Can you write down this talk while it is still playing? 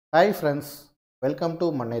Hi friends, welcome to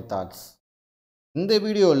Mannai Thoughts. இந்த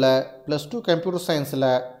வீடியோவில் +2 computer சயின்ஸில்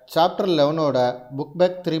chapter 11ஓட book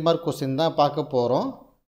back 3 mark question தான் பார்க்க போகிறோம்.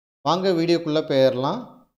 வாங்க வீடியோக்குள்ளே போயிடலாம்.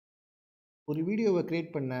 ஒரு வீடியோவை க்ரியேட்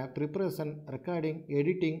பண்ண ப்ரிப்பரேஷன், ரெக்கார்டிங்,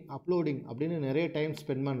 எடிட்டிங், அப்லோடிங் அப்படின்னு நிறைய டைம்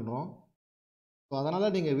ஸ்பெண்ட் பண்ணுறோம். ஸோ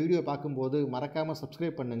அதனால் நீங்கள் வீடியோ பார்க்கும்போது மறக்காமல்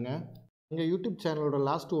சப்ஸ்கிரைப் பண்ணுங்கள். எங்கள் யூடியூப் சேனலோட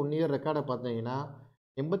லாஸ்ட் 1 இயர் ரெக்கார்டை பார்த்தீங்கன்னா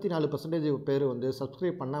 84% பேர்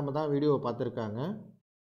சப்ஸ்கிரைப் பண்ணாமல் தான் வீடியோவை பார்த்துருக்காங்க.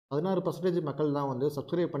 16% மக்கள் தான்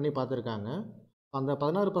சப்ஸ்கிரைப் பண்ணி பார்த்துருக்காங்க. அந்த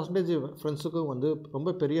 16% ஃப்ரெண்ட்ஸுக்கும் ரொம்ப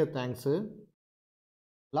பெரிய தேங்க்ஸு.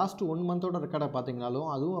 லாஸ்ட்டு 1 மந்தோட ரெக்கார்டை பார்த்தீங்கனாலும்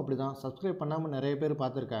அதுவும் அப்படி தான். சப்ஸ்கிரைப் பண்ணாமல் நிறைய பேர்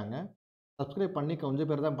பார்த்துருக்காங்க. சப்ஸ்கிரைப் பண்ணி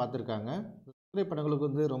கொஞ்சம் பேர் தான் பார்த்துருக்காங்க. சப்ஸ்கிரைப்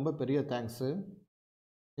பண்ணவங்களுக்கு ரொம்ப பெரிய தேங்க்ஸு.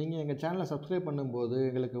 நீங்கள் எங்கள் சேனலை சப்ஸ்கிரைப் பண்ணும்போது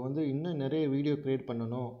எங்களுக்கு இன்னும் நிறைய வீடியோ க்ரியேட்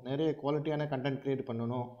பண்ணணும், நிறைய குவாலிட்டியான கண்டென்ட் க்ரியேட்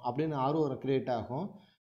பண்ணணும் அப்படின்னு ஆர்வம் க்ரியேட் ஆகும்.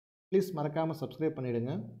 ப்ளீஸ் மறக்காமல் சப்ஸ்கிரைப்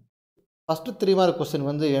பண்ணிவிடுங்க. ஃபஸ்ட்டு 3 மார்க் கொஸ்டின்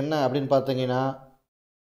என்ன அப்படின்னு பார்த்தீங்கன்னா,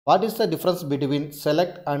 what is the difference between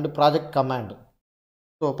select and project command?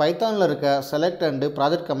 So பைத்தானில் இருக்க செலக்ட் அண்டு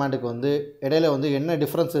ப்ராஜெக்ட் கமாண்டுக்கு இடையில என்ன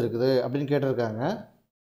டிஃப்ரென்ஸ் இருக்குது அப்படின்னு கேட்டிருக்காங்க.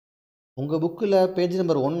 உங்கள் புக்கில் page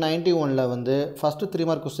number 191ல் first 3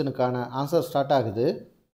 mark கொஸ்டினுக்கான answer start ஆகுது.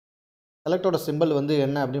 செலக்டோட சிம்பிள்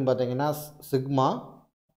என்ன அப்படின்னு பார்த்தீங்கன்னா sigma,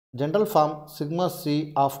 general form sigma C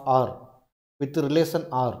of R with relation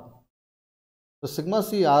R. So sigma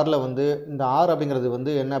C ஆரில் இந்த ஆர்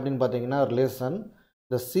அப்படிங்கிறது என்ன அப்படின்னு பார்த்தீங்கன்னா ரிலேஷன்,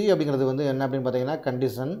 இந்த சி அப்படிங்கிறது என்ன அப்படின்னு பார்த்தீங்கன்னா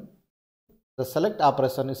condition. The select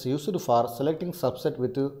operation is used for selecting subset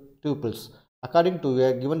with tubules according to a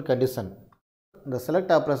given condition. இந்த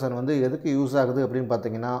செலக்ட் ஆப்ரேஷன் எதுக்கு யூஸ் ஆகுது அப்படின்னு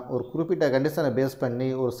பார்த்தீங்கன்னா, ஒரு குறிப்பிட்ட கண்டிஷனை பேஸ் பண்ணி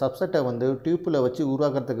ஒரு சப்செட்டை டியூப்பில் வச்சு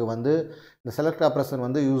உருவாக்குறதுக்கு இந்த செலக்ட்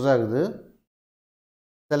ஆப்ரேஷன் யூஸ் ஆகுது.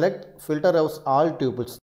 Select filter outs all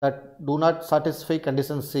tubules that two not satisfy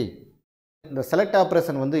condition C. இந்த செலக்ட்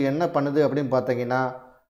ஆப்ரேஷன் என்ன பண்ணுது அப்படின்னு பார்த்தீங்கன்னா,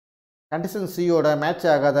 கண்டிஷன் சியோட மேட்ச்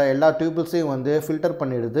ஆகாத எல்லா டியூபிள்ஸையும் ஃபில்டர்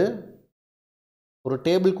பண்ணிடுது. ஒரு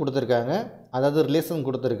டேபிள் கொடுத்துருக்காங்க, அதாவது ரிலேஷன்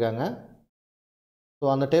கொடுத்துருக்காங்க. ஸோ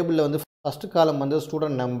அந்த டேபிளில் ஃபஸ்ட்டு காலம்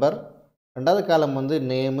ஸ்டூடெண்ட் நம்பர், 2வது காலம்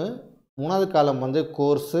நேமு, 3வது காலம்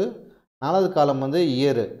கோர்ஸு, 4வது காலம்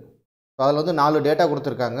இயரு. ஸோ அதில் 4 டேட்டா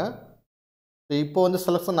கொடுத்துருக்காங்க. ஸோ இப்போ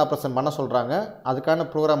செலக்ஷன் ஆப்ரேஷன் பண்ண சொல்கிறாங்க. அதுக்கான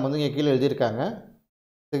ப்ரோக்ராம் இங்கே கீழே எழுதியிருக்காங்க.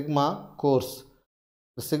 Sigma course.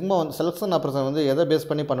 Sigma selection operation எதை பேஸ்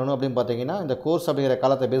பண்ணி பண்ணணும் அப்படின்னு பார்த்தீங்கன்னா, இந்த கோர்ஸ் அப்படிங்கிற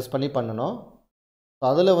காலத்தை பேஸ் பண்ணி பண்ணணும். ஸோ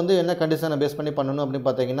அதில் என்ன கண்டிஷனை பேஸ் பண்ணி பண்ணணும் அப்படின்னு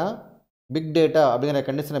பார்த்தீங்கன்னா, பிக் டேட்டா அப்படிங்கிற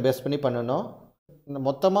கண்டிஷனை பேஸ் பண்ணி பண்ணணும். இந்த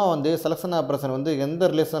மொத்தமாக செலக்ஷன் ஆப்ரேஷன் எந்த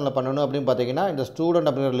ரிலேஷனில் பண்ணணும் அப்படின்னு பார்த்தீங்கன்னா, இந்த ஸ்டூடெண்ட்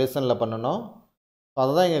அப்படிங்கிற ரிலேஷனில் பண்ணணும். ஸோ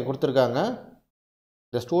அதை தான் இங்கே கொடுத்துருக்காங்க.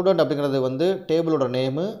 இந்த ஸ்டூடெண்ட் அப்படிங்கிறது டேபிளோட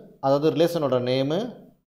நேமு, அதாவது ரிலேஷனோட நேமு.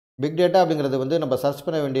 பிக் டேட்டா அப்படிங்கிறது நம்ம சர்ச்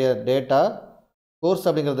பண்ண வேண்டிய டேட்டா. கோர்ஸ்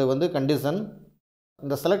அப்படிங்கிறது கண்டிஷன்.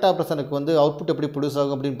 இந்த செலக்ட் ஆப்ரேஷனுக்கு அவுட்புட் எப்படி ப்ரொடியூஸ்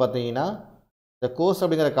ஆகும் அப்படின்னு பார்த்தீங்கன்னா, இந்த கோர்ஸ்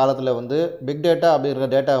அப்படிங்கிற காலத்தில் பிக் டேட்டா அப்படிங்கிற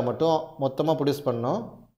டேட்டாவை மட்டும் மொத்தமாக ப்ரொடியூஸ் பண்ணணும்.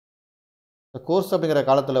 இந்த கோர்ஸ் அப்படிங்கிற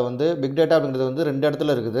காலத்தில் பிக் டேட்டா அப்படிங்கிறது 2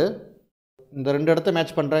 இடத்துல இருக்குது. இந்த 2 இடத்த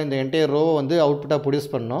மேட்ச் பண்ணுற இந்த என்டையர் ரோவை அவுட்புட்டாக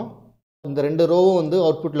ப்ரொடியூஸ் பண்ணணும். இந்த 2 ரோவும்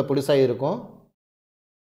அவுட்புட்டில் ப்ரொடியூஸ் ஆகியிருக்கும்.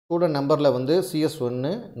 ஸ்டூடெண்ட் நம்பரில்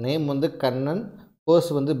CS1, name Kannan,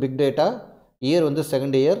 course big data, year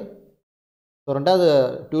 2nd year. So 2வது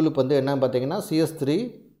டியூலிப் என்னன்னு பார்த்தீங்கன்னா CS3,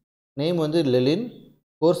 நேம் லெலின்,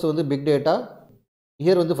 course big data,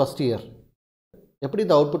 year 1st year. எப்படி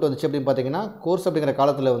இந்த அவுட்புட் வந்துச்சு அப்படின்னு பார்த்தீங்கன்னா, கோர்ஸ் அப்படிங்கிற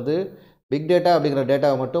காலத்தில் பிக் டேட்டா அப்படிங்கிற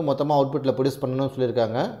டேட்டாவை மட்டும் மொத்தமாக அவுட்புட்டில் ப்ரொடியூஸ் பண்ணணும்னு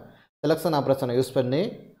சொல்லியிருக்காங்க. செலக்ஷன் ஆப்ரேஷனை யூஸ் பண்ணி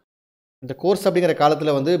இந்த கோர்ஸ் அப்படிங்கிற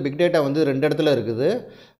காலத்தில் பிக் டேட்டா 2 இடத்துல இருக்குது.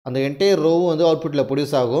 அந்த என்டையர் ரோவும் அவுட்புட்டில்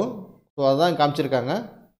ப்ரொடியூஸ் ஆகும். ஸோ அதுதான் காமிச்சிருக்காங்க.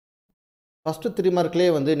 ஃபஸ்ட்டு 3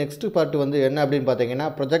 மார்க்லேயே நெக்ஸ்ட் பார்ட் என்ன அப்படின்னு பார்த்தீங்கன்னா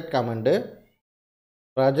ப்ரொஜெக்ட் கமாண்டு.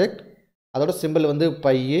 ப்ராஜெக்ட் அதோட சிம்பிள்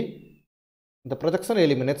பை. இந்த projection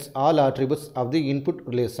eliminates all attributes of the input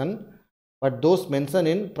relation but those mention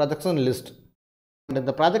in projection list.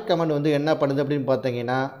 இந்த ப்ராஜெக்ட் கமாண்ட் என்ன பண்ணுது அப்படின்னு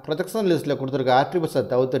பார்த்தீங்கன்னா, ப்ரொஜெக்ஷன் லிஸ்ட்டில் கொடுத்துருக்க ஆட்ரிபியூட்ஸை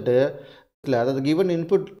தவிர்த்துட்டு அதாவது கிவன்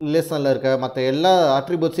இன்புட் ரிலேஷனில் இருக்க மற்ற எல்லா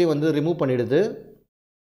ஆட்ரிபியூட்ஸையும் ரிமூவ் பண்ணிடுது.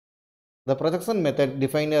 The projection method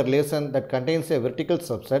define a relation that contains a vertical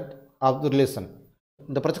subset of the relation.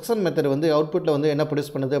 இந்த ப்ரொஜெக்ஷன் மெத்தட் அவுட்புட்டில் என்ன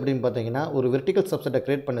ப்ரொடியூஸ் பண்ணுது அப்படின்னு பார்த்தீங்கன்னா, ஒரு வெர்டிக்கல் சப்செட்டை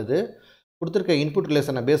க்ரியேட் பண்ணுது. கொடுத்துருக்க இன்புட்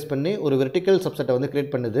ரிலேஷனை பேஸ் பண்ணி ஒரு வெர்டிக்கல் சப்செட்டை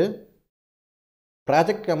க்ரியேட் பண்ணுது.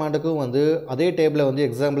 ப்ராஜெக்ட் கமாண்டுக்கும் அதே டேபிளை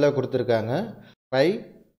எக்ஸாம்பிளாக கொடுத்துருக்காங்க. By,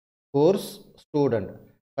 course, student.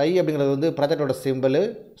 பை அப்படிங்கிறது ப்ராஜெக்டோட சிம்பிள்,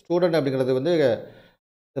 ஸ்டூடெண்ட் அப்படிங்கிறது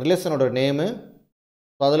ரிலேஷனோட நேமு.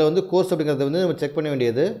 ஸோ அதில் கோர்ஸ் அப்படிங்கிறது நம்ம செக் பண்ண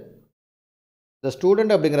வேண்டியது. இந்த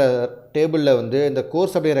ஸ்டூடெண்ட் அப்படிங்கிற டேபிளில் இந்த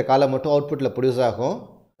கோர்ஸ் அப்படிங்கிற காலம் மட்டும் அவுட்புட்டில் ப்ரொடியூஸ் ஆகும்.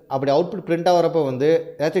 அப்படி அவுட்புட் பிரிண்ட் ஆகிறப்போ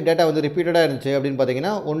ஏதாச்சும் டேட்டா ரிப்பீட்டடாக இருந்துச்சு அப்படின்னு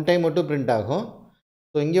பார்த்தீங்கன்னா 1 டைம் மட்டும் பிரிண்ட் ஆகும்.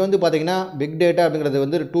 ஸோ இங்கே வந்து பார்த்தீங்கன்னா பிக் டேட்டா அப்படிங்கிறது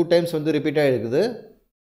வந்து 2 டைம்ஸ் வந்து ரிப்பீட் ஆகிருக்குது.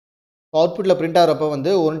 அவுட்புட்டில் பிரிண்ட் ஆகிறப்போ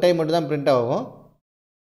வந்து 1 டைம் மட்டும் தான் பிரிண்ட் ஆகும்.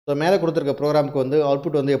 ஸோ மேலே கொடுத்துருக்க ப்ரோக்ராமுக்கு வந்து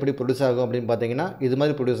அவுட்புட் வந்து எப்படி ப்ரொடியூஸ் ஆகும் அப்படின்னு பார்த்தீங்கன்னா இது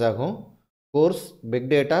மாதிரி ப்ரொடியூஸ் ஆகும். Course big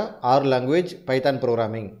data R language Python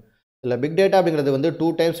programming. இதில் பிக் டேட்டா அப்படிங்கிறது வந்து 2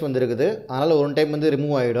 டைம்ஸ் வந்து இருக்குது. அதனால் 1 டைம் வந்து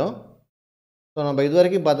ரிமூவ் ஆகிடும். ஸோ நம்ம இது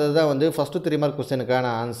வரைக்கும் பார்த்தது தான் வந்து first 3 mark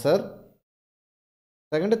கொஸ்டினுக்கான answer.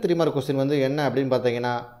 Second 3 mark question வந்து என்ன அப்படின்னு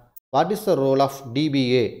பார்த்தீங்கன்னா what is the role of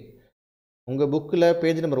DBA. உங்கள் புக்கில்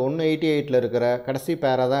பேஜ் நம்பர் 188 இருக்கிற கடைசி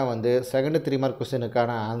பேரா தான் வந்து second 3 mark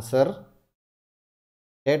கொஸ்டினுக்கான answer.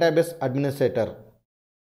 Database administrator.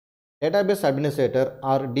 Database administrator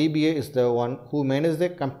or DBA is the one who manages the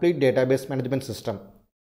complete database management system.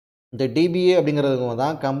 இந்த DBA அப்படிங்கிறவங்க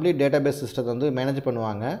தான் கம்ப்ளீட் டேட்டாபேஸ் சிஸ்டத்தை வந்து மேனேஜ்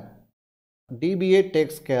பண்ணுவாங்க. DBA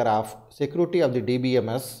takes care of security of the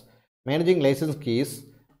DBMS, managing license keys,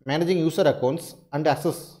 managing user accounts and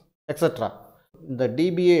access etc. இந்த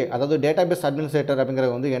DBA அதாவது database administrator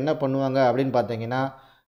அப்படிங்கிறவங்க வந்து என்ன பண்ணுவாங்க அப்படின்னு பார்த்தீங்கன்னா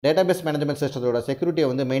டேட்டாபேஸ் மேனேஜ்மெண்ட் சிஸ்டத்தோட செக்யூரிட்டியை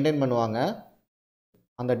வந்து மெயின்டைன் பண்ணுவாங்க.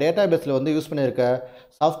 அந்த டேட்டாபேஸில் வந்து யூஸ் பண்ணியிருக்க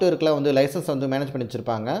சாஃப்ட்வேருக்குலாம் வந்து லைசன்ஸ் வந்து மேனேஜ் பண்ணி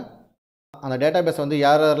வச்சுருப்பாங்க. அந்த டேட்டாபேஸ் வந்து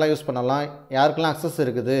யாரெல்லாம் யூஸ் பண்ணலாம், யாருக்கெல்லாம் அக்சஸ்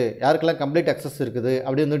இருக்குது, யாருக்கெல்லாம் கம்ப்ளீட் அக்சஸ் இருக்குது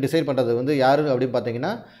அப்படி வந்து டிசைட் பண்ணுறது வந்து யார் அப்படின்னு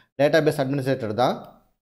பார்த்தீங்கன்னா டேட்டாபேஸ் அட்மினிஸ்ட்ரேட்டர் தான்.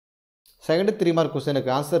 செகண்ட் 3 மார்க்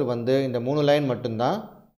கொஸ்டினுக்கு ஆன்சர் வந்து இந்த 3 லைன் மட்டும்தான்.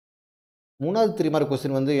 மூணாவது 3 மார்க்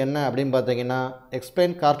கொஸ்டின் வந்து என்ன அப்படின்னு பார்த்தீங்கன்னா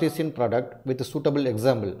explain Cartesian product with suitable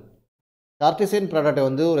example. Cartesian ப்ராடக்ட்டை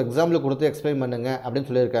வந்து ஒரு எக்ஸாம்பிள் கொடுத்து எக்ஸ்பிளைன் பண்ணுங்கள்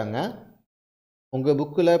அப்படின்னு சொல்லியிருக்காங்க. உங்கள்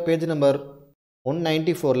புக்கில் பேஜ் நம்பர்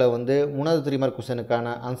 194 வந்து மூணாவது 3 மார்க்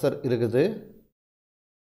கொஸ்டினுக்கான ஆன்சர் இருக்குது.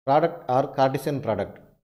 Product or Cartesian product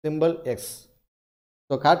simple X.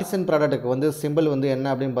 So Cartesian ப்ராடக்ட்டுக்கு வந்து சிம்பிள் வந்து என்ன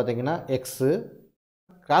அப்படின்னு பார்த்தீங்கன்னா x.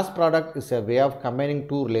 Cross product is a way of combining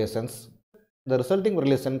two relations. The resulting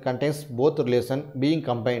relation contains both relation being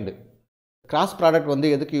combined. Cross product வந்து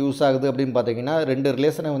எதுக்கு use ஆகுது அப்படின்னு பார்த்தீங்கன்னா 2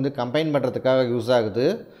 ரிலேஷனை வந்து கம்பைன் பண்ணுறதுக்காக யூஸ் ஆகுது.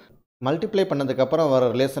 மல்டிப்ளை பண்ணதுக்கப்புறம் வர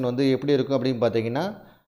ரிலேஷன் வந்து எப்படி இருக்கும் அப்படின்னு பார்த்தீங்கன்னா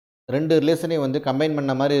 2 ரிலேஷனையும் வந்து கம்பைன்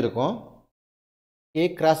பண்ண மாதிரி இருக்கும். A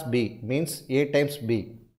cross B means A times B,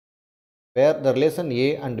 where the relation A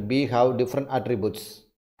and B have different attributes.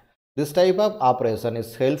 This type of operation is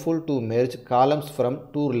helpful to merge columns from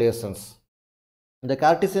two relations. இந்த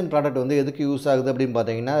கார்டீசியன் ப்ராடக்ட் வந்து எதுக்கு use ஆகுது அப்படின்னு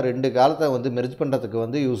பார்த்தீங்கன்னா 2 காலத்தை வந்து merge பண்ணுறதுக்கு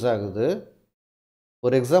வந்து யூஸ் ஆகுது.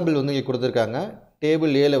 ஒரு எக்ஸாம்பிள் வந்து இங்கே கொடுத்துருக்காங்க.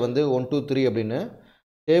 டேபிள் ஏல வந்து 1 2 3 அப்படின்னு,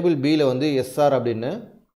 டேபிள் பியில் வந்து எஸ்ஆர் அப்படின்னு.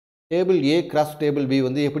 Table A cross table B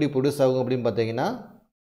வந்து எப்படி ப்ரொடியூஸ் ஆகும் அப்படின்னு பார்த்தீங்கன்னா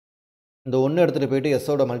இந்த 1 எடுத்துகிட்டு போயிட்டு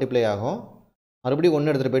எஸ்ஸோட மல்டிப்ளை ஆகும், மறுபடியும்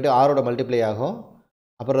 1 எடுத்துகிட்டு போயிட்டு ஆரோட மல்டிப்ளை ஆகும்,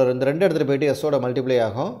 அப்புறம் இந்த 2 எடுத்துகிட்டு போயிட்டு எஸ்ஸோட மல்டிப்ளை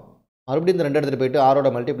ஆகும், மறுபடியும் இந்த 2 எடுத்துகிட்டு போயிட்டு ஆரோட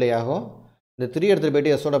மல்டிப்ளை ஆகும், இந்த 3 எடுத்துகிட்டு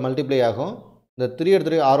போயிட்டு எஸ்ஸோட மல்டிப்ளை ஆகும், இந்த 3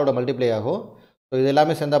 எடுத்துகிட்டு ஆரோட மல்டிப்ளை ஆகும். ஸோ இது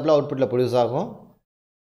எல்லாமே சேர்ந்தாப்பில் அவுட்புட்டில் ப்ரொடியூஸ் ஆகும்.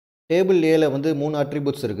 டேபிள் ஏல வந்து 3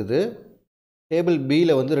 அட்ரிபியூட்ஸ் இருக்குது, டேபிள்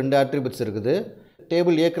பியில் வந்து 2 அட்ரிபியூட்ஸ் இருக்குது.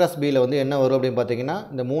 டேபிள் ஏ கிராஸ் பியில் வந்து என்ன வரும் அப்படின்னு பார்த்தீங்கன்னா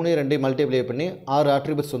இந்த 3 2 மல்டிப்ளை பண்ணி 6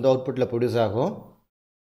 அட்ரிபியூட்ஸ் வந்து அவுட்புட்டில் ப்ரொடியூஸ் ஆகும்.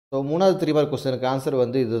 ஸோ மூணாவது 3 மார்க் கொஸ்டினுக்கு ஆன்சர்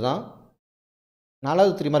வந்து இதுதான்.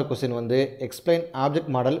 நாலாவது 3 மார்க் கொஸ்டின் வந்து explain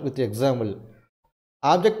object model with example.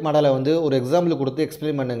 Object மாடலை வந்து ஒரு எக்ஸாம்பிள் கொடுத்து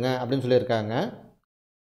எக்ஸ்பிளைன் பண்ணுங்க அப்படின்னு சொல்லியிருக்காங்க.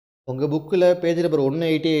 உங்கள் புக்கில் பேஜ் நம்பர்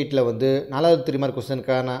 188 வந்து நாலாவது 3 மார்க்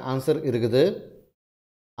கொஸ்டினுக்கான ஆன்சர் இருக்குது.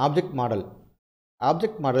 Object model.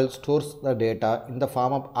 Object model stores the data in the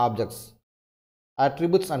form of objects,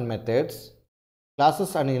 attributes and methods,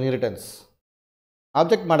 classes and inheritance.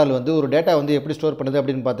 Object model வந்து ஒரு டேட்டா வந்து எப்படி ஸ்டோர் பண்ணுது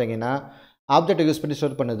அப்படின்னு பார்த்தீங்கன்னா ஆப்ஜெக்டை யூஸ் பண்ணி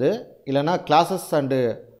ஸ்டோர் பண்ணுது, இல்லைனா கிளாஸஸ் அண்டு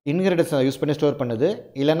இன்ஹெரிட்டன்ஸை யூஸ் பண்ணி ஸ்டோர் பண்ணுது,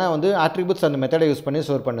 இல்லைனா வந்து attributes அண்ட் மெத்தடை யூஸ் பண்ணி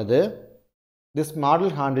ஸ்டோர் பண்ணுது. This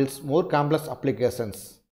model handles more complex applications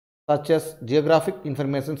such as geographic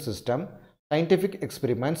information system, scientific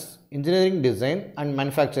experiments, engineering design and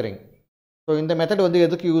manufacturing. So இந்த மெத்தட் வந்து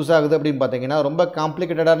எதுக்கு யூஸ் ஆகுது அப்படின்னு பார்த்தீங்கன்னா ரொம்ப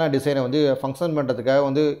காம்ப்ளிகேட்டடான டிசைனை வந்து ஃபங்க்ஷன் பண்ணுறதுக்காக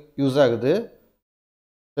வந்து யூஸ் ஆகுது.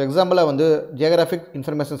 ஸோ எக்ஸாம்பிளாக வந்து ஜியோகிராஃபிக்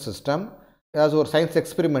இன்ஃபர்மேஷன் சிஸ்டம், ஏதாச்சும் ஒரு சயின்ஸ்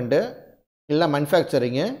எக்ஸ்பெரிமெண்ட்டு, இல்லை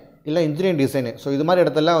மேனுஃபேக்சரிங்கு, இல்லை இன்ஜினியரிங் டிசைனு. ஸோ இது மாதிரி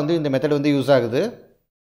இடத்துலலாம் வந்து இந்த மெத்தட் வந்து யூஸ் ஆகுது.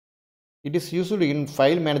 It is used in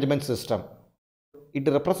file management system. It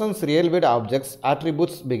represents real world objects,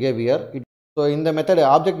 attributes, behaviour. So இந்த மெத்தட்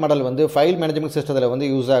ஆப்ஜெக்ட் மாடல் வந்து ஃபைல் மேனேஜ்மெண்ட் சிஸ்டத்தில் வந்து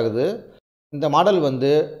யூஸ் ஆகுது. இந்த மாடல் வந்து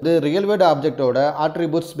ரியல் வேர்ல்ட் ஆப்ஜெக்டோட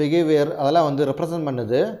ஆட்ரிபியூட்ஸ், பிஹேவியர் அதெல்லாம் வந்து ரெப்ரசன்ட்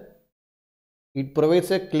பண்ணுது. It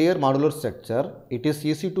provides a clear modular structure. It is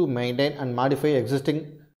easy to maintain and modify existing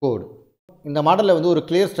code. இந்த மாடலில் வந்து ஒரு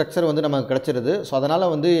கிளியர் ஸ்ட்ரக்சர் வந்து நமக்கு கிடச்சிருது. ஸோ அதனால்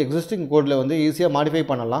வந்து எக்ஸிஸ்டிங் கோடில் வந்து ஈஸியாக மாடிஃபை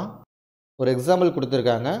பண்ணலாம். ஒரு எக்ஸாம்பிள்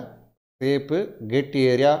கொடுத்துருக்காங்க. ஷேப்பு, கெட்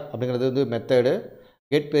ஏரியா அப்படிங்கிறது வந்து மெத்தடு,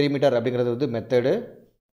 கெட் பெரிமீட்டர் அப்படிங்கிறது வந்து மெத்தடு.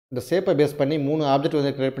 இந்த ஷேப்பை பேஸ் பண்ணி 3 ஆப்ஜெக்ட்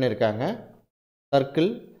வந்து க்ரியேட் பண்ணியிருக்காங்க. சர்க்கிள்,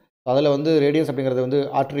 அதில் வந்து ரேடியஸ் அப்படிங்கிறது வந்து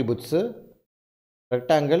ஆட்ரிபியூட்ஸு,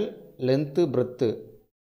 ரெக்டாங்கிள் லென்த்து பிரெத்து.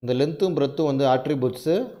 இந்த லென்த்தும் பிரெத்தும் வந்து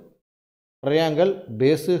ஆட்ரிபியூட்ஸு. Triangle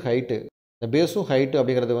base height. இந்த பேஸும் ஹைட்டு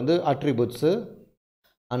அப்படிங்கிறது வந்து attributes.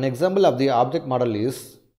 An example of the object model is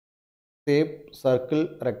shape, circle,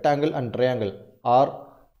 rectangle and triangle are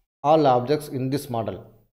all objects in this model.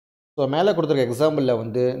 So மேலே கொடுத்துருக்க எக்ஸாம்பிளில்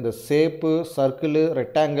வந்து இந்த ஷேப்பு, சர்க்கிளு,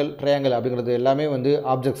 ரெக்டாங்கிள், ட்ரையாங்கிள் அப்படிங்கிறது எல்லாமே வந்து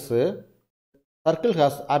objects. Circle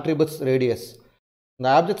has attributes radius. இந்த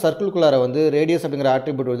ஆப்ஜெக்ட் சர்க்கிள்குள்ளார வந்து ரேடியஸ் அப்படிங்கிற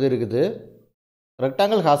ஆட்ரிபியூட் வந்து இருக்குது.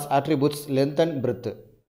 Rectangle has attributes length and breadth.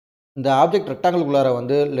 இந்த ஆப்ஜெக்ட் ரெக்டாங்கிள்குள்ளார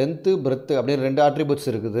வந்து லென்த்து, பிரெத்து அப்படின்னு 2 ஆட்ரிபியூட்ஸ்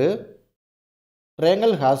இருக்குது.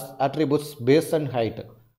 Triangle has attributes base and height.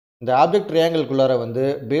 இந்த ஆப்ஜெக்ட் ட்ரையாங்கிள்குள்ளார வந்து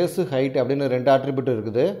பேஸு, ஹைட் அப்படின்னு 2 ஆட்ரிபியூட்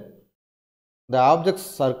இருக்குது. The objects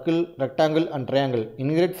circle, rectangle and triangle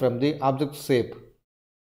inherit from the object shape.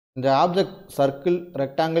 இந்த object circle,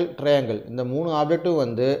 rectangle, triangle இந்த 3 ஆப்ஜெக்ட்டும்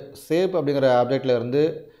வந்து ஷேப் அப்படிங்கிற ஆப்ஜெக்டில் இருந்து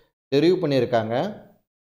டெரிவ் பண்ணியிருக்காங்க,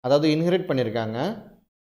 அதாவது இன்ஹெரிட் பண்ணியிருக்காங்க.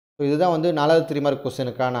 ஸோ இதுதான் வந்து 4வது 3 மார்க்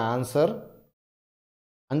கொஸ்டினுக்கான ஆன்சர்.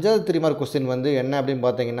 5வது 3 மார்க் கொஸ்டின் வந்து என்ன அப்படின்னு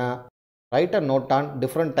பார்த்தீங்கன்னா, right a note on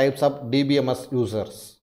different types of DBMS users.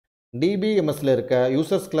 டிபிஎம்எஸில் இருக்க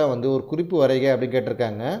யூசர்ஸ்க்கெலாம் வந்து ஒரு குறிப்பு வரைக அப்படின்னு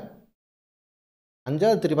கேட்டிருக்காங்க.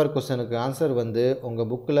 5வது 3 மார்க் கொஸ்டினுக்கு ஆன்சர் வந்து உங்கள்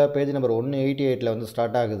புக்கில் பேஜ் நம்பர் 188 வந்து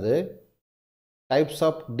ஸ்டார்ட் ஆகுது. Types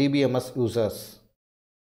of DBMS users.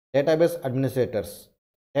 Database administrators.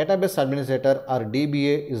 Database administrator R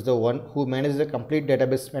DBA is the one who manage the complete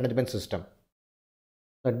database management system.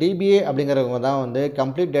 இந்த டிபிஏ அப்படிங்கிறவங்க தான் வந்து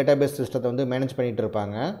கம்ப்ளீட் டேட்டாபேஸ் சிஸ்டத்தை வந்து மேனேஜ் பண்ணிகிட்டு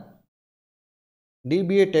இருப்பாங்க.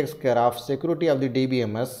 DBA takes care of security of the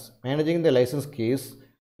DBMS, managing the license keys,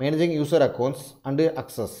 managing user accounts and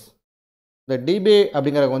access. இந்த DBA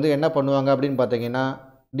அப்படிங்கிறவங்க வந்து என்ன பண்ணுவாங்க அப்படின்னு பார்த்தீங்கன்னா,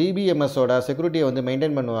 டிபிஎம்எஸோட செக்யூரிட்டியை வந்து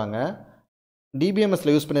மெயின்டைன் பண்ணுவாங்க.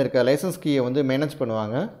 டிபிஎம்எஸில் யூஸ் பண்ணியிருக்க லைசன்ஸ் கீயை வந்து மேனேஜ்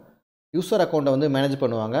பண்ணுவாங்க. யூசர் அக்கௌண்ட்டை வந்து மேனேஜ்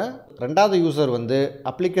பண்ணுவாங்க. 2வது யூசர் வந்து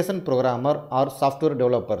application programmer R software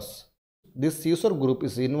developers. This user group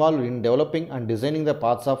is involve in developing and designing the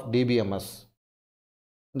parts of DBMS.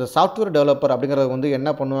 இந்த சாஃப்ட்வேர் டெவலப்பர் அப்படிங்கிறது வந்து என்ன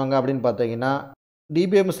பண்ணுவாங்க அப்படின்னு பார்த்தீங்கன்னா,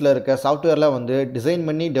 டிபிஎம்எஸில் இருக்க சாஃப்ட்வேர்லாம் வந்து டிசைன்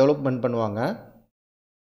பண்ணி டெவலப்மெண்ட் பண்ணுவாங்க.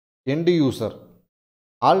 End user.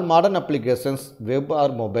 All modern applications web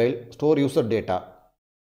R mobile store user data.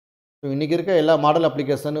 So இன்றைக்கி இருக்க எல்லா மாடல்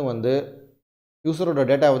அப்ளிகேஷனும் வந்து யூசரோட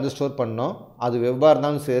டேட்டா வந்து ஸ்டோர் பண்ணோம். அது வெப்பாக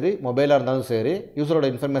இருந்தாலும் சரி, மொபைலாக இருந்தாலும் சரி, யூசரோட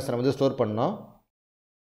இன்ஃபர்மேஷனை வந்து ஸ்டோர் பண்ணோம்.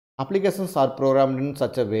 Applications R programmed in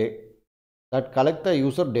such a way that collect the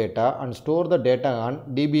user data and store the data on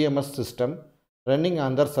DBMS system running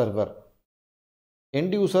on their server.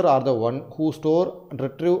 End user are the one who store,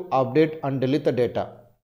 retrieve, update and delete the data.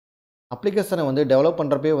 அப்ளிகேஷனை வந்து develop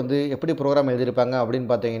பண்ணுறப்பே வந்து எப்படி program எழுதியிருப்பாங்க அப்படின்னு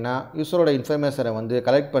பார்த்தீங்கன்னா, யூசரோட இன்ஃபர்மேஷனை வந்து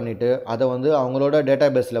collect பண்ணிவிட்டு அதை வந்து அவங்களோட டேட்டா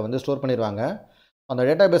பேஸில் வந்து ஸ்டோர் பண்ணிடுவாங்க. அந்த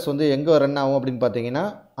டேட்டா பேஸ் வந்து எங்கே ரன் ஆகும் அப்படின்னு பார்த்தீங்கன்னா,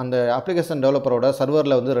 அந்த அப்ளிகேஷன் டெவலப்பரோட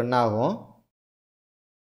சர்வரில் வந்து ரன் ஆகும்.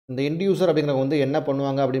 இந்த எண்ட் யூசர் அப்படிங்கிறவங்க வந்து என்ன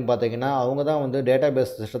பண்ணுவாங்க அப்படின்னு பார்த்தீங்கன்னா, அவங்க தான் வந்து டேட்டா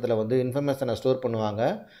பேஸ் சிஸ்டத்தில் வந்து இன்ஃபர்மேஷனை ஸ்டோர் பண்ணுவாங்க.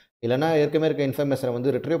 இல்லைனா ஏற்கனவே இருக்க இன்ஃபர்மேஷனை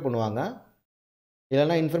வந்து ரிட்ரீவ் பண்ணுவாங்க.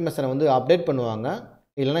 இல்லைனா இன்ஃபர்மேஷனை வந்து அப்டேட் பண்ணுவாங்க.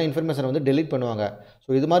 இல்லைனா இன்ஃபர்மேஷனை வந்து டெலீட் பண்ணுவாங்க. ஸோ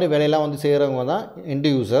இது மாதிரி வேலையெல்லாம் வந்து செய்கிறவங்க தான் எண்ட்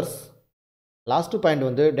யூசர்ஸ். லாஸ்ட் பாயிண்ட்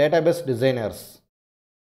வந்து database designers.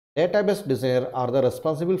 Database designer R the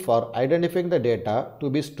responsible for identifying the data to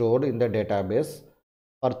be stored in the database,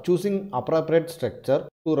 for choosing appropriate structure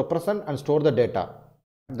to represent and store the data.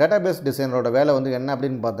 Database டிசைனரோட வேலை வந்து என்ன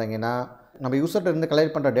அப்படின்னு பார்த்தீங்கன்னா, நம்ம யூசர்கிட்ட இருந்து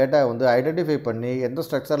collect பண்ணுற data வந்து ஐடென்டிஃபை பண்ணி எந்த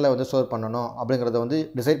ஸ்ட்ரக்சரில் வந்து ஸ்டோர் பண்ணணும் அப்படிங்கிறத வந்து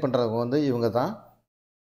டிசைட் பண்ணுறவங்க வந்து இவங்க தான்.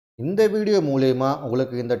 இந்த வீடியோ மூலயமா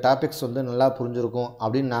உங்களுக்கு இந்த டாபிக்ஸ் வந்து நல்லா புரிஞ்சிருக்கும்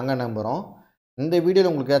அப்படின்னு நாங்கள் நம்புகிறோம். இந்த வீடியோவில்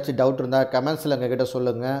உங்களுக்கு ஏதாச்சும் டவுட் இருந்தால் கமெண்ட்ஸில் எங்ககிட்ட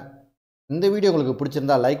சொல்லுங்கள். இந்த வீடியோ உங்களுக்கு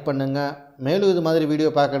பிடிச்சிருந்தா லைக் பண்ணுங்கள். மேலும் இது மாதிரி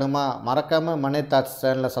வீடியோ பார்க்கணுமா மறக்காமல் மன்னை தாட்ஸ்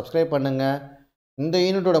சேனலை சப்ஸ்கிரைப் பண்ணுங்கள். இந்த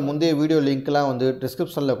யூனிட்டோட முந்தைய வீடியோ லிங்க்லாம் வந்து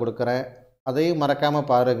டிஸ்கிரிப்ஷனில் கொடுக்குறேன், அதையும் மறக்காமல்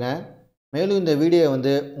பாருங்கள். மேலும் இந்த வீடியோ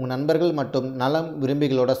வந்து உங்கள் நண்பர்கள் மற்றும் நலம்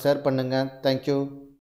விரும்பிகளோட ஷேர் பண்ணுங்கள். தேங்க்யூ.